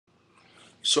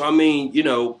So I mean,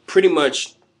 pretty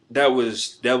much that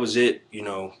was it,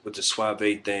 with the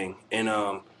Suave thing. And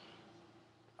I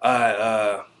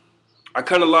I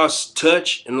kind of lost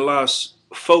touch and lost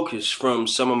focus from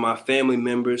some of my family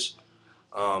members,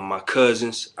 my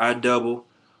cousins, I double,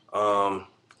 and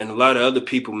a lot of other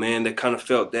people, man, that kind of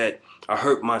felt that I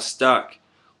hurt my stock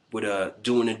with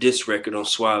doing a diss record on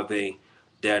Suave.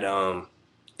 That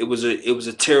it was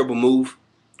a terrible move.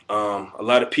 A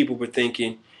lot of people were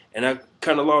thinking, and I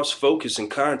kind of lost focus and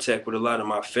contact with a lot of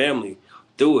my family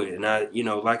through it. And I,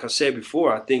 like I said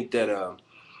before, I think that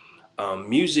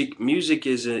music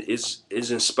is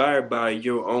inspired by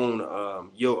your own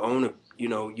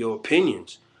your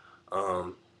opinions,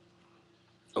 um,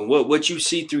 and what you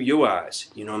see through your eyes.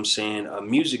 You know what I'm saying?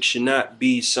 Music should not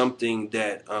be something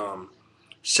that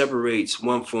separates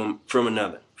one from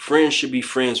another. Friends should be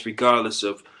friends regardless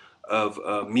of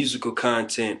musical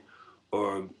content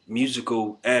or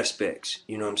musical aspects.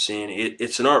 You know what I'm saying?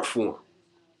 It's an art form,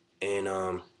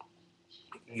 and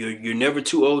you're never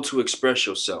too old to express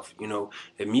yourself.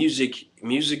 And music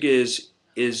is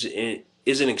an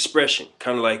expression,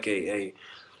 kind of like a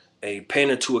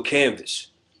painter to a canvas.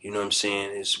 You know what I'm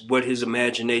saying? It's what his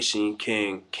imagination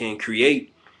can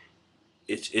create.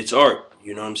 It's art.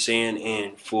 You know what I'm saying?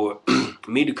 And for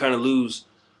me to kind of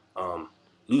um,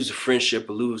 lose a friendship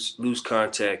or lose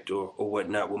contact or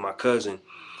whatnot with my cousin,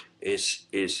 it's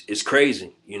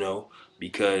crazy.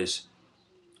 Because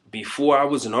before I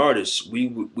was an artist, we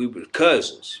were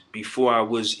cousins. Before I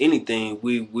was anything,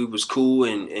 we was cool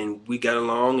and we got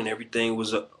along and everything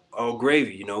was all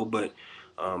gravy. But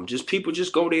just people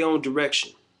just go their own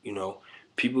direction. You know,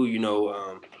 people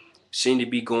seem to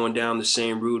be going down the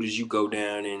same route as you go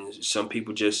down, and some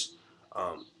people just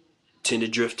um, tend to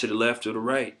drift to the left or the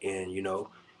right. And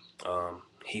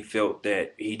he felt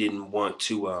that he didn't want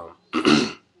to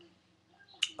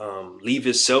leave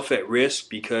himself at risk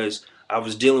because I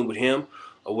was dealing with him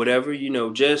or whatever.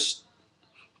 Just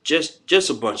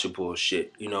a bunch of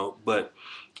bullshit. But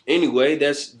anyway,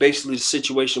 that's basically the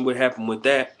situation. What happened with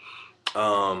that?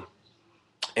 Um,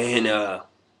 and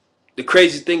the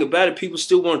crazy thing about it, people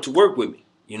still wanted to work with me.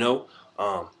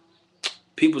 Um,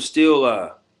 people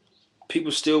still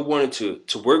people still wanted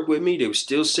to work with me. They were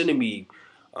still sending me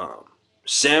um,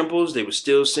 samples. They were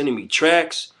still sending me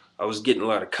tracks. I was getting a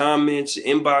lot of comments,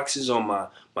 inboxes on my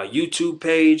YouTube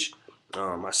page.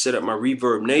 I set up my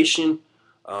Reverb Nation.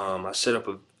 I set up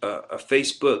a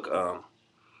Facebook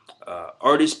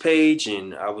artist page,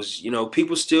 and I was,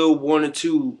 people still wanted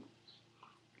to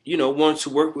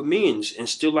work with me and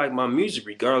still like my music,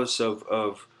 regardless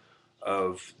of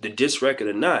the diss record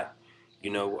or not.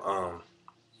 You know,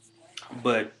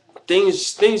 but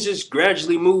things just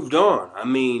gradually moved on. I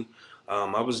mean,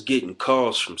 I was getting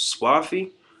calls from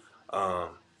Swaffy. Um,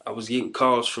 I was getting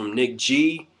calls from Nick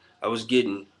G. I was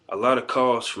getting a lot of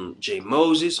calls from Jay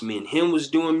Moses. Me and him was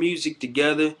doing music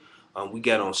together. We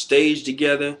got on stage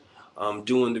together,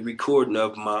 doing the recording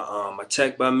of my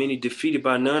Attacked by Many, Defeated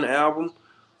by None album.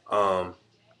 Um,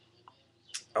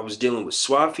 I was dealing with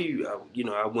Swaffy.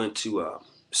 I went to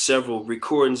several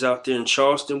recordings out there in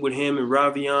Charleston with him and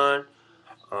Ravion.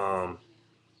 Um,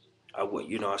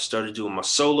 I started doing my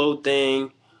solo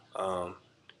thing. Um,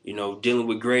 dealing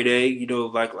with grade A.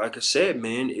 Like I said,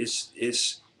 man,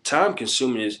 it's time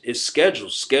consuming. It's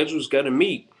schedules. Schedules got to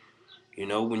meet.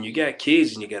 When you got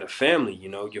kids and you got a family,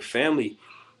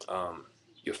 um,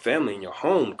 your family and your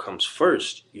home comes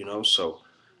first. So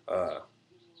uh,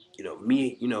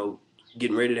 me,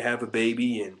 getting ready to have a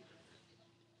baby and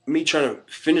me trying to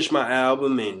finish my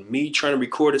album and me trying to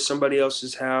record at somebody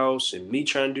else's house and me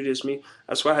trying to do this.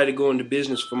 That's why I had to go into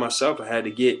business for myself. I had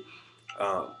to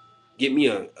um, get me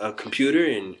a computer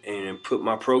and put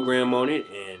my program on it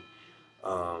and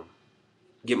um,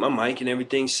 get my mic and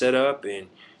everything set up. And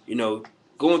you know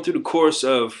going through the course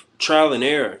of trial and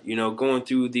error, going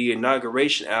through the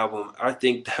inauguration album, I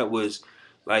think that was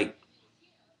like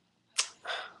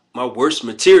my worst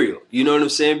material. You know what I'm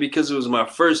saying? Because it was my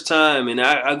first time, and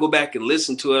I go back and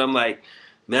listen to it. I'm like,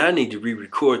 man, I need to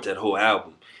re-record that whole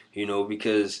album.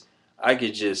 Because I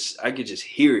could just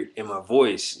hear it in my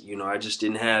voice. I just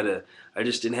didn't have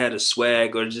the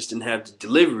swag, or I just didn't have the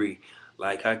delivery.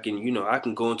 Like I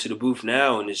can go into the booth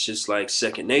now and it's just like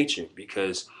second nature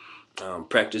because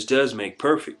practice does make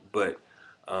perfect. But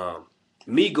um,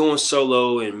 me going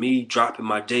solo and me dropping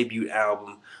my debut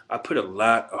album, I put a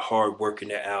lot of hard work in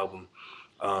that album.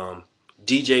 Um,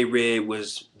 DJ Red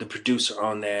was the producer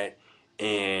on that,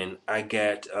 and I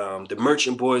got the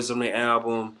Merchant Boys on the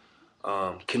album.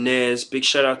 Kinez, big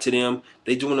shout out to them.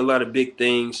 They doing a lot of big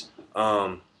things.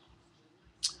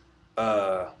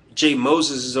 Jay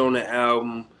Moses is on the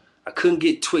album. I couldn't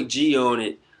get Twick G on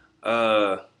it.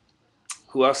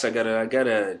 Who else I got? I got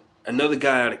another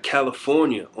guy out of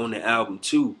California on the album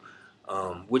too,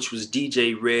 which was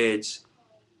DJ Red's.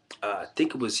 I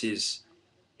think it was his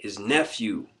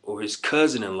nephew or his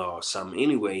cousin-in-law or something.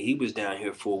 Anyway, he was down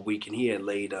here for a week and he had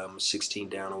laid 16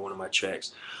 down on one of my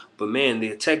tracks. But man, the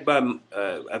Attacked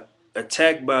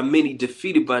by Many,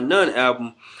 Defeated by None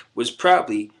album was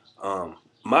probably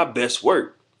my best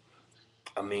work.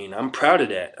 I mean, I'm proud of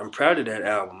that. I'm proud of that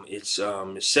album. It's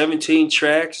 17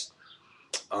 tracks,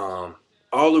 um,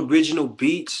 all original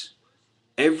beats.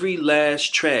 Every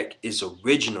last track is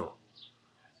original.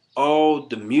 All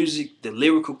the music, the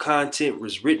lyrical content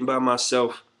was written by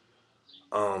myself.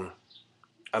 Um,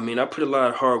 I mean, I put a lot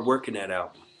of hard work in that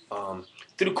album.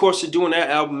 Through the course of doing that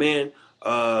album, man,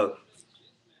 uh,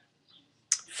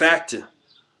 Factor.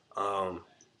 Um,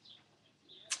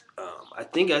 I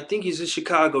think he's a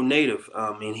Chicago native,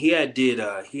 and he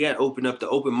had opened up the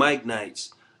open mic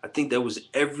nights. I think that was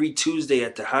every Tuesday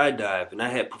at the High Dive, and I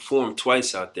had performed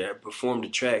twice out there. I performed the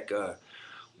track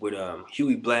with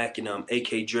Huey Black and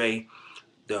A.K. Dre.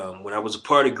 When I was a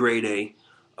part of Grade A,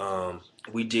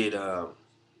 we did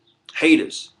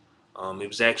Haters. It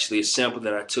was actually a sample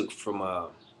that I took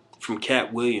from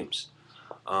Cat Williams,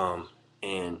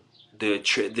 and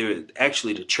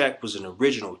the track was an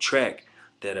original track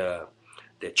that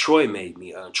that Troy made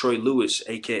me. Troy Lewis,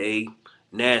 aka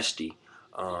Nasty,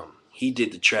 he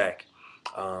did the track.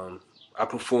 I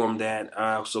performed that.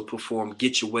 I also performed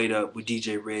 "Get Your Weight Up" with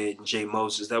DJ Red and Jay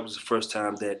Moses. That was the first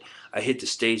time that I hit the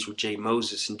stage with Jay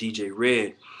Moses and DJ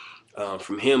Red.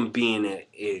 From him being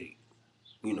a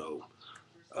you know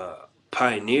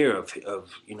pioneer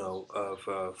of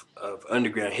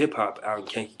underground hip hop out in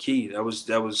Kankakee. That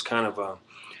was kind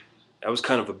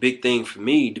of a big thing for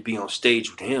me to be on stage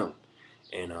with him.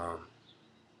 And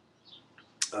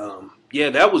yeah,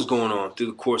 that was going on through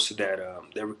the course of that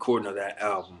recording of that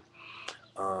album.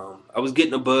 I was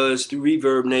getting a buzz through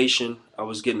Reverb Nation. I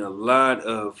was getting a lot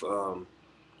of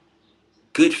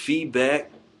good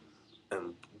feedback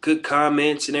and good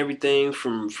comments and everything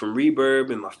from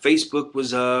Reverb, and my Facebook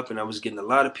was up, and I was getting a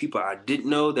lot of people I didn't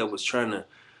know that was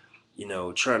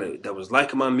that was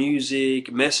liking my music,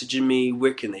 messaging me.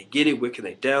 Where can they get it? Where can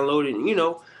they download it?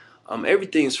 And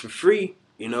everything's for free.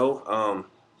 I'm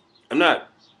not,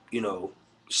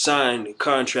 signed a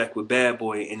contract with Bad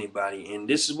Boy or anybody, and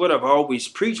this is what I've always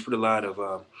preached with a lot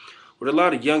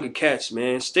of younger cats.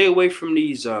 Man, stay away from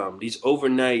these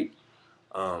overnight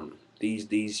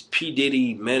these P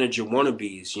Diddy manager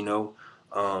wannabes.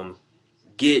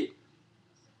 Get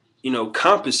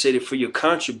compensated for your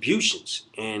contributions,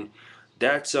 and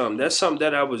that's something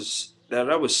that I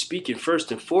was speaking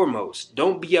first and foremost.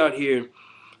 Don't be out here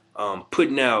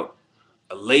putting out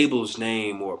a label's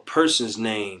name or a person's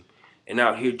name and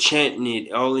out here chanting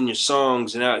it all in your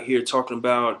songs and out here talking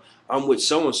about I'm with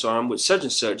so and so, I'm with such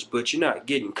and such, but you're not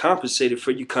getting compensated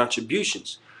for your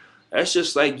contributions. That's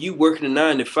just like you working a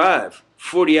 9 to 5,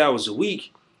 40 hours a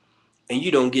week, and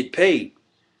you don't get paid.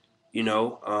 You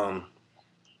know, um,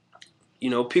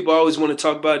 people always want to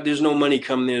talk about there's no money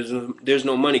coming in, there's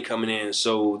no money coming in,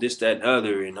 so this, that, and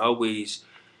other, and always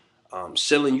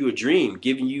selling you a dream,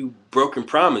 giving you broken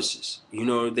promises.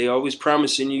 They always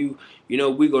promising you,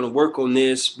 we're going to work on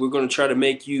this. We're going to try to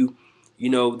make you,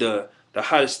 the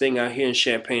hottest thing out here in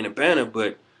Champaign-Urbana,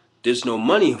 but there's no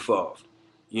money involved.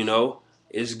 You know,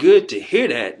 it's good to hear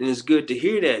that, and it's good to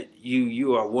hear that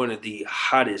you are one of the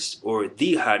hottest or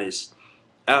the hottest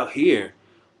out here.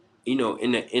 In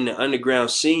the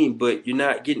underground scene, but you're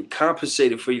not getting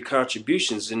compensated for your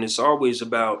contributions, and it's always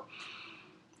about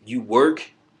you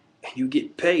work, you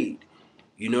get paid.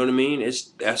 You know what I mean?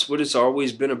 That's what it's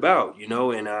always been about,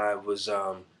 And I was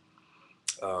um,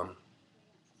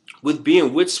 with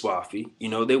being with Swaffy,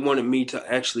 they wanted me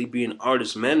to actually be an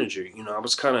artist manager.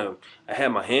 I had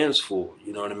my hands full.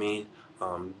 You know what I mean?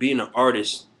 Being an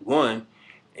artist, one,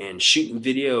 and shooting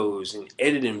videos and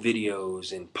editing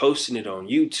videos and posting it on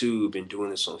YouTube and doing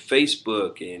this on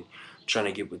Facebook and trying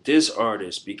to get with this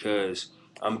artist because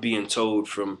I'm being told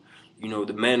from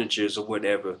the managers or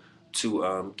whatever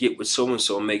to get with so and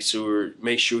so, make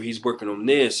sure he's working on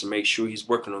this and make sure he's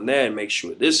working on that and make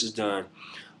sure this is done.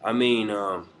 I mean,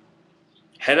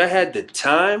 had I had the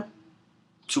time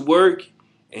to work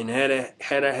and had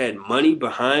I had money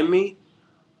behind me,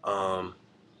 um,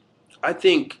 I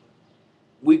think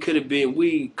we could have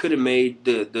made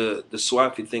the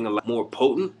Swaffy thing a lot more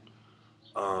potent.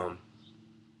 Um,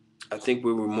 I think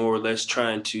we were more or less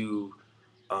trying to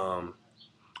um,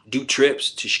 do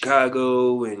trips to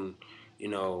Chicago and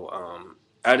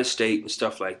out of state and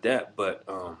stuff like that. But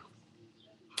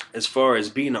as far as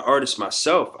being an artist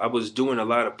myself, I was doing a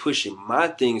lot of pushing my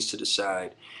things to the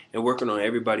side and working on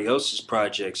everybody else's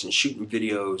projects and shooting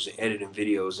videos and editing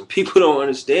videos. And people don't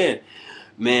understand,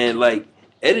 man, like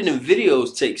editing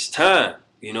videos takes time,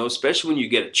 you know, especially when you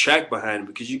get a track behind it,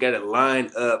 because you got to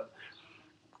line up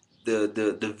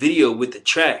the video with the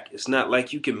track. It's not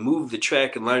like you can move the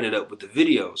track and line it up with the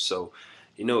video. So,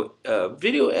 you know,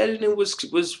 video editing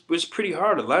was pretty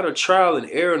hard. A lot of trial and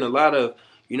error, and a lot of,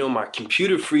 you know, my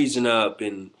computer freezing up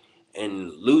and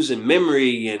losing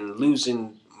memory and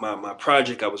losing my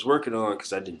project I was working on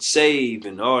because I didn't save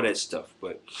and all that stuff.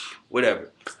 But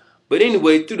whatever. But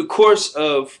anyway, through the course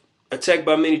of Attacked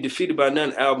by Many, Defeated by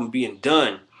None album being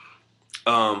done,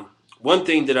 um, one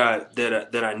thing that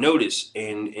I noticed,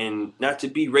 and not to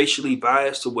be racially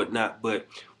biased or whatnot, but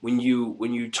when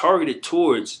you target it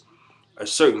towards a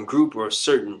certain group or a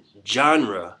certain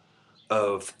genre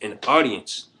of an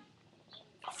audience,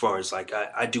 as far as like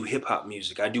I do hip hop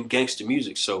music, I do gangster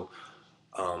music, so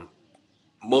um,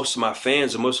 most of my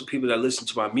fans or most of the people that listen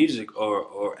to my music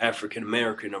are African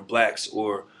American or blacks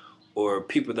or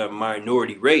people that are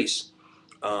minority race.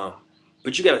 Um,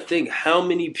 but you got to think how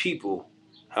many people,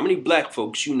 how many black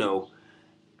folks you know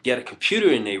got a computer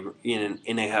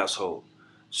in their household.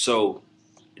 So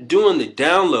doing the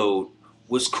download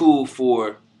was cool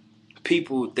for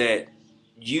people that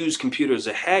use computers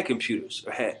or had computers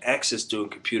or had access to a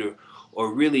computer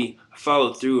or really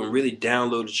followed through and really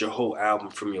downloaded your whole album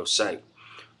from your site.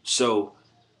 So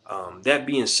that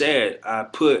being said, I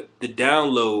put the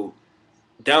downloadable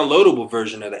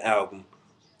version of the album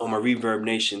on my Reverb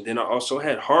Nation. Then I also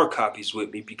had hard copies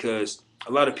with me because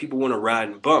a lot of people want to ride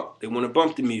and bump. They want to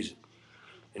bump the music.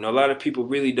 You know, a lot of people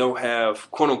really don't have,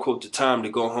 quote unquote, the time to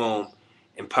go home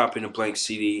and pop in a blank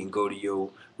CD and go to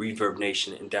your Reverb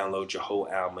Nation and download your whole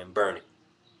album and burn it.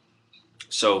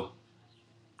 So,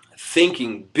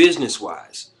 thinking business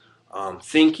wise,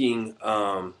 thinking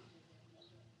on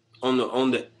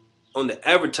the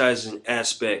advertising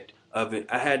aspect of it,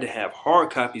 I had to have hard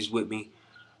copies with me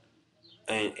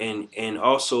and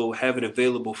also have it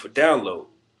available for download.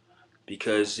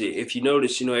 Because if you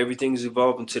notice, you know, everything's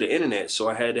evolving to the internet. So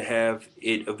I had to have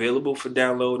it available for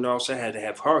download, and also had to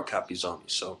have hard copies on me.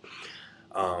 So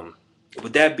um,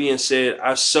 with that being said,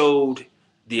 I sold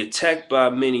the Attacked by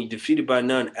Many, Defeated by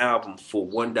None album for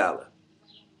 $1.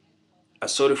 I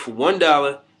sold it for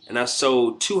 $1, and I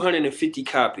sold 250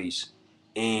 copies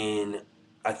in,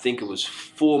 I think it was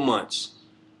 4 months.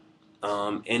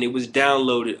 And it was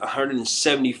downloaded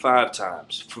 175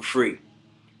 times for free.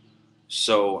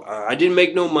 So I didn't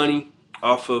make no money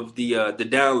off of the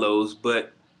downloads,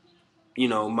 but you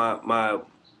know my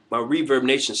Reverb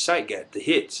Nation site got the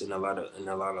hits and a lot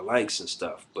of likes and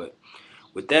stuff. But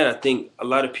with that, I think a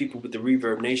lot of people with the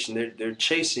Reverb Nation, they're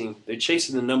chasing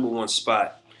the number one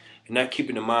spot and not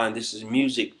keeping in mind this is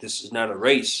music. This is not a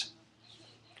race.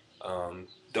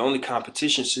 The only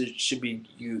competition should be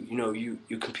you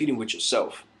competing with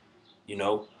yourself. You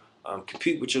know,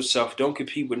 compete with yourself. Don't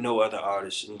compete with no other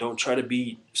artists, and don't try to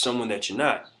be someone that you're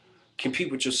not.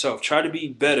 Compete with yourself. Try to be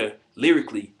better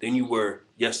lyrically than you were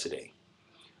yesterday.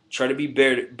 Try to be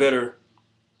better,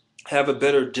 have a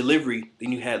better delivery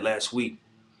than you had last week.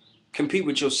 Compete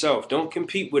with yourself. Don't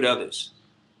compete with others.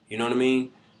 You know what I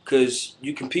mean? Because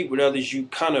you compete with others, you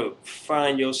kind of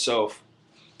find yourself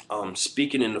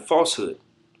speaking in the falsehood.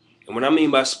 And what I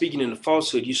mean by speaking in the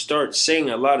falsehood, you start saying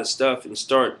a lot of stuff and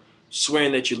start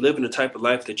swearing that you're living the type of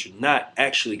life that you're not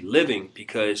actually living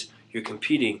because you're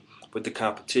competing with the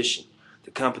competition.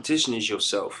 The competition is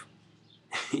yourself.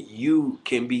 You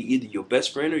can be either your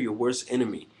best friend or your worst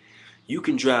enemy. You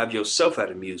can drive yourself out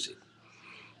of music.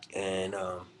 And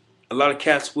a lot of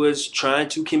cats was trying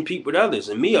to compete with others.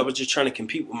 And me, I was just trying to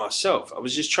compete with myself. I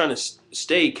was just trying to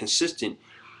stay consistent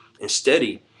and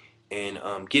steady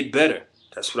and get better.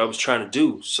 That's what I was trying to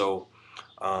do. So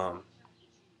um,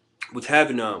 with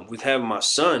having my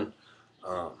son,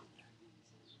 um,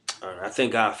 I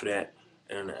thank God for that.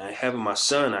 And having my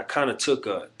son, I kind of took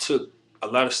a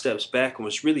lot of steps back and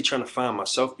was really trying to find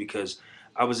myself because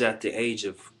I was at the age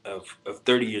of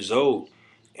 30 years old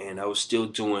and I was still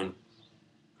doing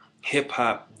hip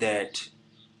hop that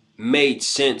made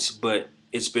sense, but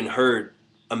it's been heard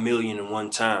a million and one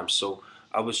times. So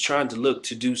I was trying to look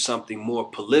to do something more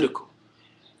political.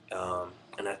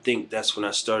 And I think that's when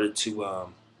I started to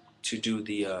do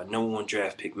the number one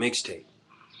draft pick mixtape,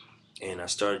 and I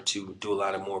started to do a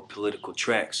lot of more political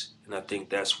tracks. And I think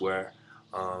that's where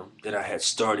that I had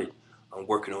started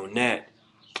working on that,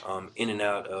 in and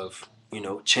out of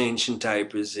changing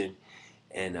diapers and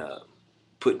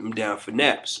putting them down for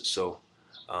naps. So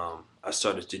I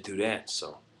started to do that.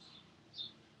 So